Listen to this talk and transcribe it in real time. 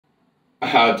I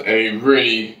had a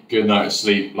really good night of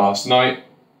sleep last night,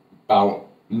 about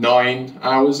 9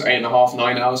 hours, 8.5,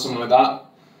 9 hours, something like that,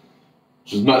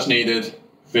 which was much needed,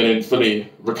 feeling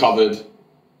fully recovered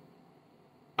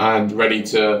and ready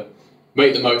to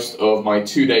make the most of my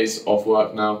 2 days off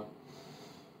work now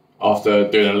after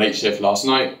doing a late shift last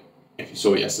night. If you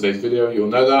saw yesterday's video, you'll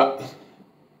know that.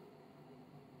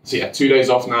 So yeah, 2 days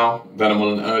off now, then I'm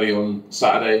on an early on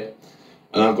Saturday,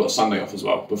 and I've got Sunday off as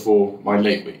well before my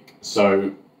late week.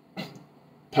 So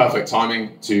perfect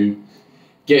timing to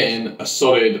get in a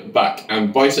solid back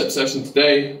and bicep session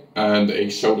today and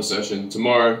a shoulder session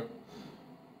tomorrow.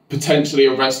 Potentially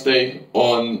a rest day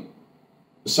on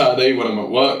Saturday when I'm at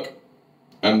work,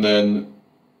 and then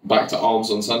back to arms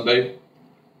on Sunday.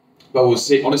 But we'll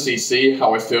see, honestly see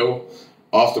how I feel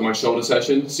after my shoulder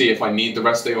session, see if I need the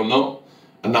rest day or not,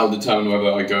 and that will determine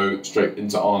whether I go straight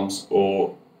into arms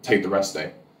or take the rest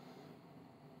day.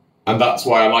 And that's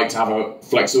why I like to have a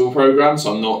flexible program,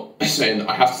 so I'm not saying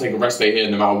I have to take a rest day here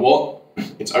no matter what.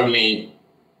 It's only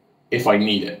if I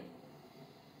need it.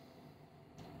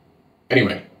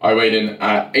 Anyway, I weighed in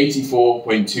at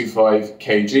 84.25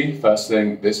 kg first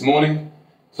thing this morning.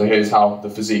 So here's how the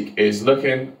physique is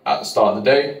looking at the start of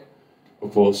the day.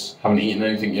 Of course, haven't eaten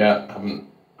anything yet, haven't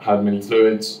had many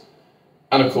fluids,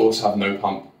 and of course have no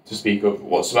pump to speak of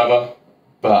whatsoever.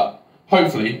 But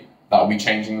hopefully that'll be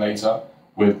changing later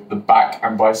with the back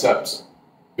and biceps,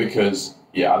 because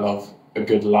yeah, I love a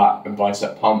good lat and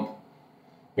bicep pump.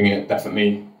 I think it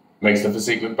definitely makes the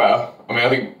physique look better. I mean, I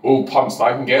think all pumps that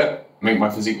I can get make my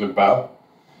physique look better,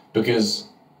 because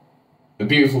the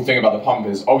beautiful thing about the pump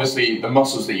is obviously the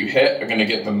muscles that you hit are going to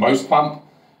get the most pump,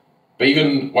 but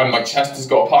even when my chest has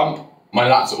got a pump, my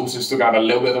lats are also still going to have a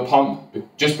little bit of a pump,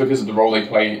 just because of the role they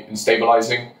play in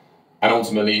stabilizing. And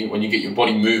ultimately, when you get your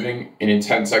body moving in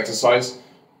intense exercise,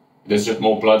 there's just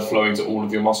more blood flowing to all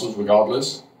of your muscles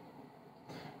regardless.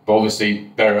 But obviously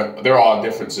there are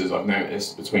differences I've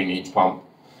noticed between each pump,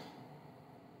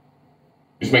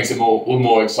 which makes it all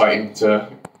more exciting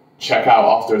to check out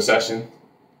after a session,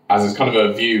 as it's kind of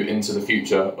a view into the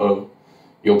future of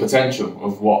your potential,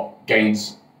 of what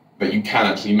gains that you can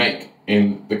actually make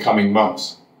in the coming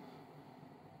months.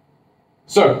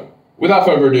 So without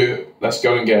further ado, let's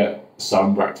go and get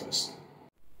some breakfast.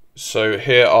 So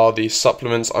here are the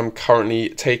supplements I'm currently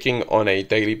taking on a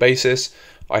daily basis.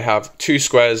 I have 2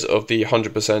 squares of the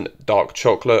 100% dark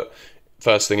chocolate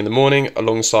first thing in the morning,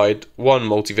 alongside 1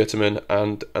 multivitamin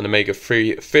and an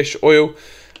omega-3 fish oil,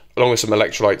 along with some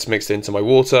electrolytes mixed into my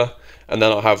water. And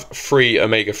then I'll have 3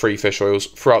 omega-3 fish oils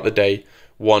throughout the day,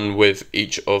 1 with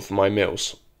each of my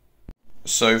meals.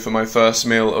 So for my first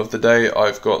meal of the day,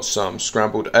 I've got some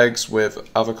scrambled eggs with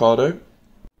avocado.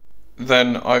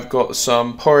 Then I've got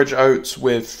some porridge oats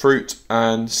with fruit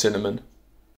and cinnamon.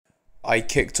 I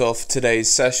kicked off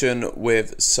today's session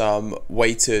with some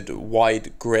weighted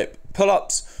wide grip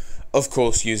pull-ups, of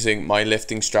course using my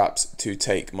lifting straps to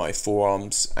take my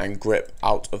forearms and grip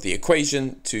out of the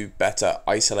equation to better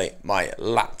isolate my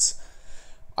lats.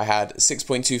 I had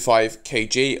 6.25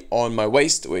 kg on my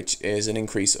waist, which is an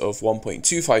increase of 1.25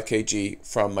 kg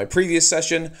from my previous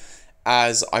session,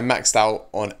 as I maxed out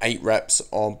on 8 reps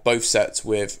on both sets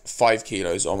with 5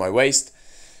 kilos on my waist.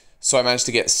 So I managed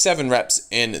to get 7 reps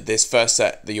in this first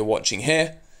set that you're watching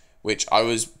here, which I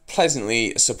was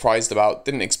pleasantly surprised about.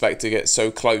 Didn't expect to get so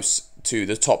close to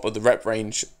the top of the rep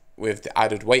range with the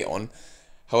added weight on.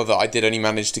 However, I did only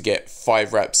manage to get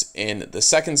 5 reps in the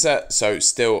second set, so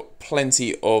still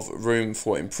plenty of room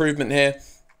for improvement here.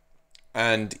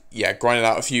 And yeah, grinded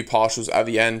out a few partials at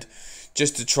the end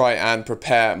just to try and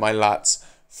prepare my lats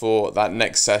for that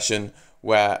next session,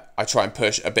 where I try and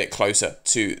push a bit closer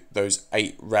to those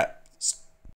 8 reps.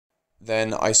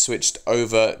 Then I switched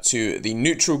over to the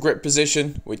neutral grip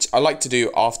position, which I like to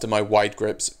do after my wide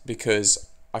grips, because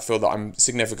I feel that I'm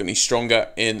significantly stronger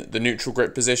in the neutral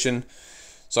grip position.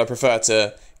 So I prefer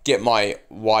to get my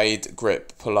wide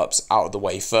grip pull-ups out of the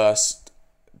way first,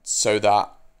 so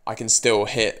that I can still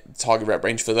hit target rep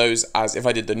range for those, as if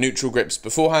I did the neutral grips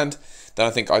beforehand, then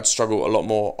I think I'd struggle a lot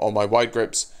more on my wide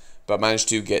grips, but managed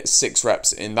to get 6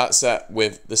 reps in that set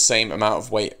with the same amount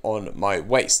of weight on my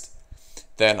waist.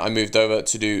 Then I moved over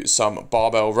to do some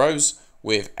barbell rows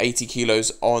with 80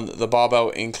 kilos on the barbell,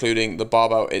 including the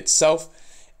barbell itself,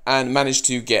 and managed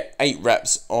to get 8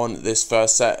 reps on this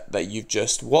first set that you've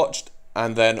just watched.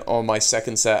 And then on my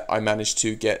second set, I managed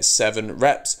to get 7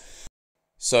 reps.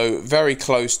 So very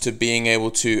close to being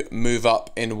able to move up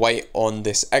in weight on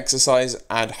this exercise,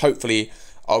 and hopefully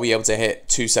I'll be able to hit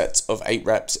 2 sets of 8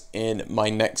 reps in my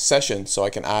next session, so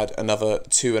I can add another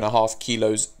 2.5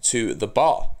 kilos to the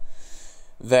bar.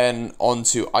 Then on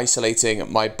to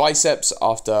isolating my biceps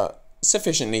after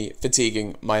sufficiently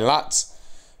fatiguing my lats.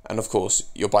 And of course,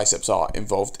 your biceps are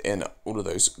involved in all of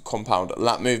those compound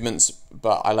lat movements,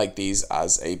 but I like these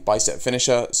as a bicep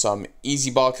finisher. Some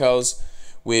easy bar curls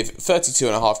with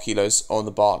 32.5 kilos on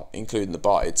the bar, including the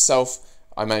bar itself.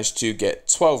 I managed to get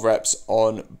 12 reps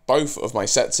on both of my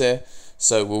sets here,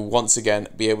 so we'll once again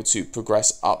be able to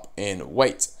progress up in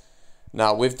weight.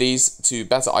 Now with these, to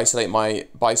better isolate my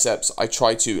biceps, I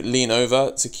try to lean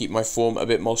over to keep my form a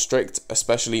bit more strict,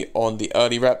 especially on the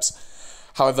early reps.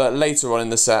 However, later on in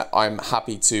the set, I'm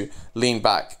happy to lean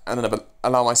back and then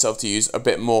allow myself to use a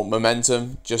bit more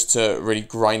momentum just to really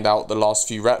grind out the last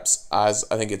few reps, as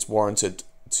I think it's warranted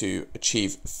to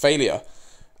achieve failure.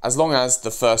 As long as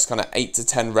the first kind of 8 to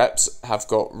 10 reps have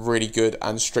got really good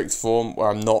and strict form where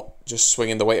I'm not just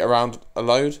swinging the weight around a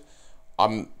load,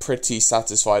 I'm pretty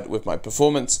satisfied with my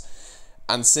performance.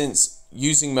 And since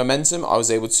using momentum, I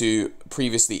was able to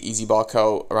previously easy bar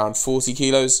curl around 40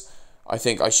 kilos. I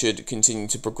think I should continue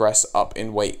to progress up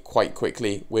in weight quite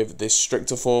quickly with this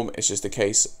stricter form. It's just a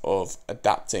case of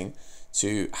adapting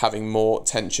to having more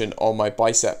tension on my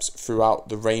biceps throughout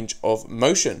the range of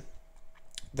motion.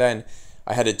 Then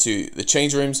I headed to the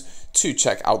change rooms to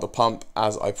check out the pump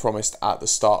as I promised at the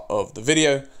start of the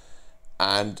video.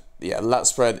 And yeah, lat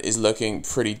spread is looking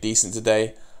pretty decent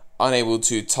today. Unable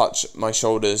to touch my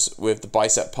shoulders with the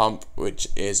bicep pump, which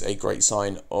is a great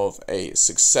sign of a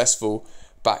successful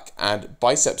back and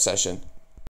bicep session.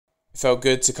 It felt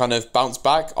good to kind of bounce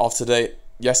back after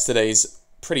yesterday's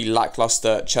pretty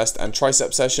lackluster chest and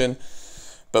tricep session,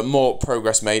 but more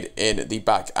progress made in the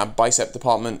back and bicep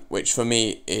department, which for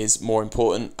me is more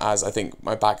important, as I think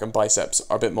my back and biceps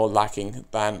are a bit more lacking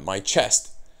than my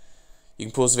chest. You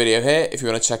can pause the video here if you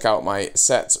want to check out my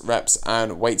sets, reps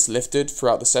and weights lifted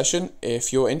throughout the session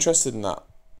if you're interested in that.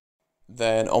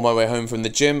 Then on my way home from the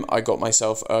gym, I got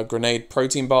myself a grenade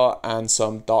protein bar and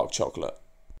some dark chocolate.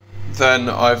 Then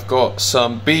I've got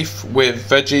some beef with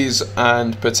veggies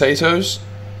and potatoes.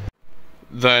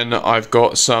 Then I've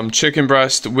got some chicken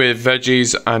breast with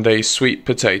veggies and a sweet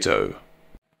potato.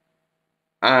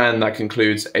 And that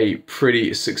concludes a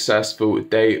pretty successful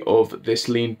day of this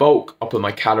lean bulk. I'll put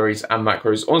my calories and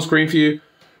macros on screen for you.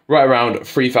 Right around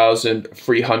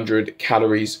 3,300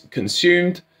 calories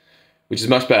consumed, which is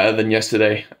much better than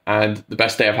yesterday and the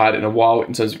best day I've had in a while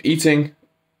in terms of eating.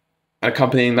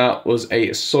 Accompanying that was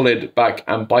a solid back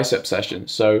and bicep session.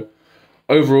 So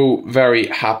overall, very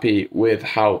happy with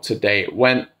how today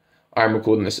went. I'm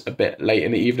recording this a bit late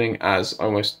in the evening as I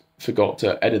almost forgot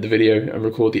to edit the video and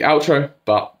record the outro,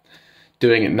 but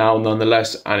doing it now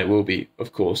nonetheless, and it will be,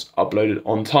 of course, uploaded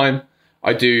on time.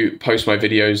 I do post my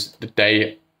videos the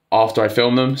day after I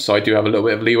film them, so I do have a little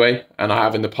bit of leeway, and I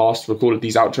have in the past recorded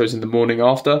these outros in the morning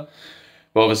after.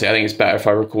 But obviously, I think it's better if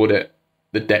I record it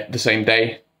the same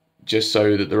day, just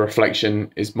so that the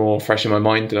reflection is more fresh in my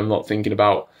mind and I'm not thinking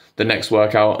about the next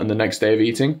workout and the next day of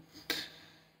eating.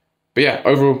 But yeah,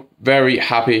 overall, very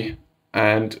happy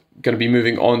and going to be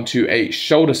moving on to a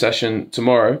shoulder session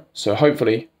tomorrow. So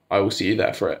hopefully I will see you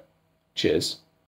there for it. Cheers.